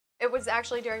It was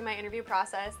actually during my interview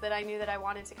process that I knew that I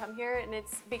wanted to come here, and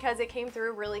it's because it came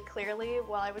through really clearly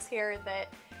while I was here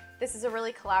that this is a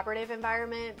really collaborative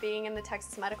environment. Being in the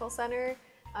Texas Medical Center,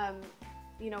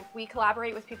 we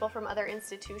collaborate with people from other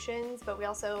institutions, but we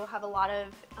also have a lot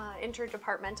of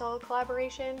interdepartmental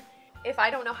collaboration. If I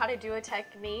don't know how to do a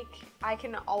technique, I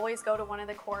can always go to one of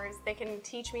the cores. They can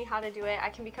teach me how to do it. I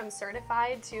can become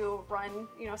certified to run,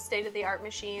 state-of-the-art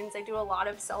machines. I do a lot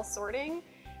of cell sorting.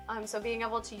 So being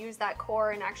able to use that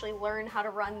core and actually learn how to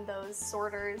run those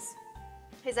sorters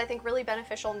is, I think, really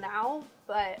beneficial now,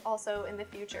 but also in the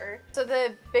future. So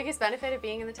the biggest benefit of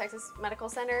being in the Texas Medical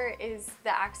Center is the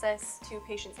access to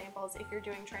patient samples if you're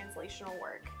doing translational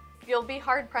work. You'll be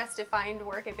hard-pressed to find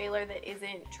work at Baylor that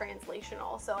isn't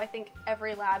translational. So I think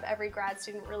every lab, every grad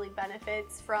student really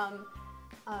benefits from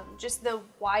just the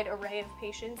wide array of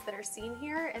patients that are seen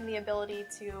here and the ability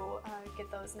to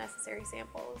get those necessary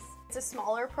samples. It's a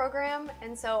smaller program,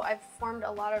 and so I've formed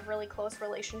a lot of really close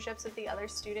relationships with the other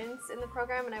students in the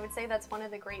program, and I would say that's one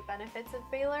of the great benefits of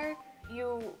Baylor.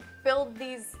 You build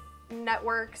these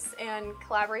networks and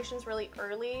collaborations really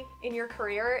early in your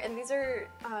career, and these are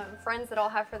friends that I'll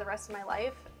have for the rest of my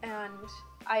life, and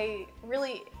I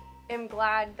really am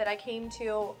glad that I came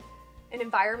to an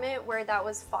environment where that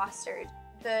was fostered.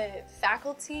 The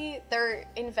faculty, they're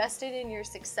invested in your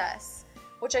success,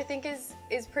 which I think is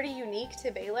pretty unique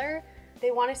to Baylor. They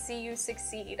want to see you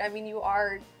succeed. I mean, you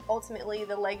are ultimately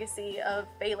the legacy of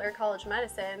Baylor College of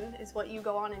Medicine is what you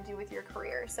go on and do with your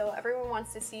career. So everyone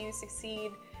wants to see you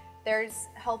succeed. There's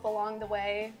help along the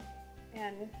way,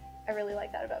 and I really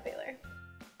like that about Baylor.